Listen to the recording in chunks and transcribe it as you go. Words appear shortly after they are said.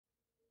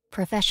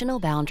Professional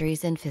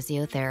boundaries in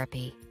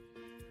physiotherapy.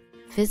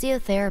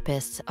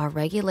 Physiotherapists are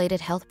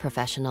regulated health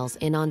professionals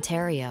in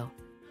Ontario.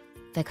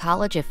 The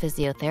College of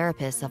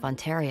Physiotherapists of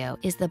Ontario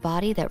is the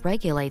body that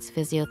regulates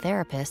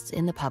physiotherapists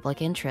in the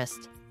public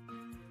interest.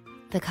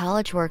 The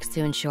college works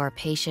to ensure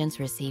patients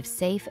receive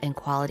safe and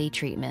quality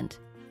treatment.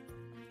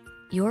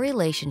 Your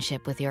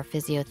relationship with your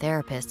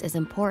physiotherapist is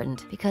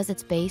important because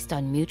it's based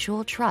on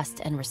mutual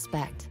trust and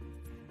respect.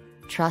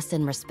 Trust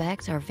and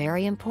respect are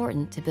very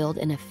important to build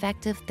an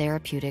effective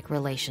therapeutic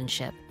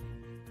relationship.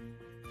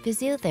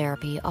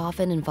 Physiotherapy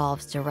often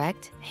involves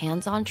direct,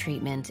 hands-on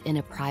treatment in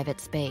a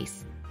private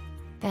space.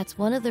 That's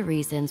one of the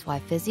reasons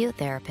why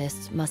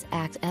physiotherapists must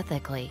act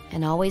ethically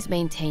and always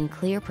maintain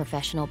clear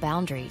professional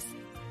boundaries.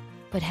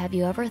 But have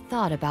you ever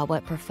thought about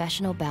what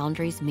professional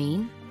boundaries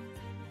mean?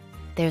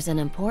 There's an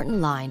important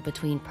line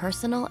between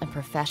personal and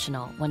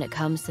professional when it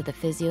comes to the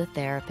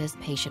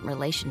physiotherapist-patient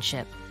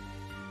relationship.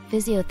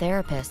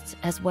 Physiotherapists,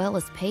 as well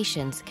as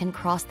patients, can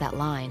cross that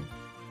line.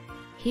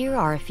 Here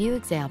are a few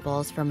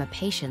examples from a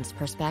patient's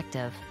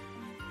perspective.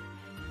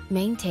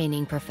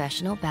 Maintaining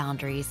professional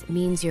boundaries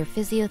means your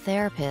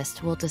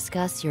physiotherapist will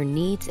discuss your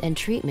needs and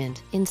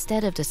treatment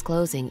instead of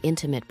disclosing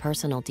intimate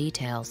personal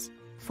details.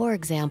 For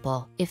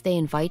example, if they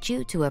invite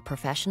you to a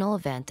professional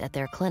event at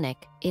their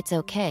clinic, it's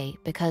okay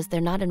because they're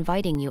not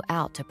inviting you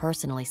out to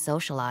personally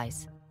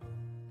socialize.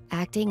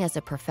 Acting as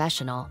a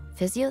professional,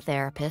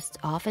 physiotherapists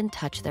often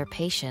touch their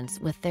patients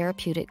with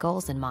therapeutic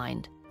goals in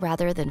mind,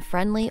 rather than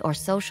friendly or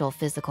social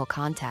physical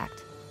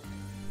contact.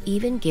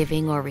 Even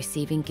giving or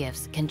receiving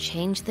gifts can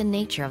change the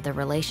nature of the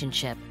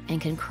relationship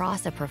and can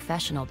cross a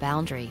professional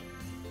boundary.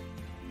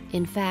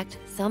 In fact,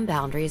 some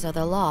boundaries are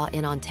the law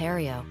in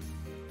Ontario.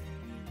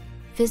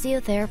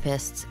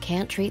 Physiotherapists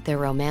can't treat their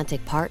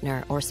romantic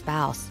partner or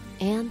spouse,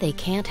 and they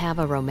can't have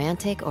a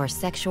romantic or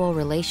sexual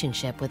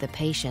relationship with a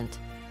patient.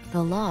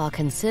 The law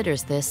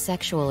considers this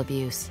sexual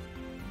abuse.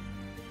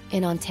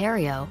 In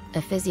Ontario, a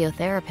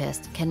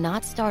physiotherapist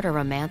cannot start a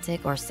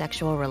romantic or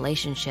sexual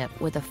relationship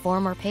with a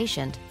former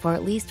patient for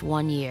at least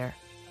 1 year.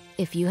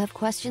 If you have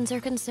questions or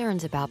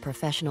concerns about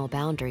professional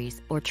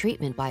boundaries or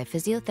treatment by a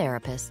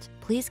physiotherapist,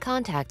 please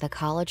contact the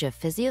College of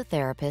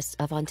Physiotherapists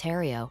of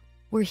Ontario.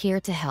 We're here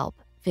to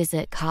help.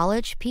 Visit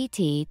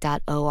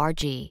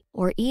collegept.org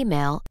or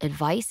email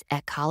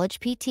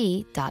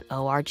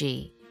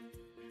advice@collegept.org.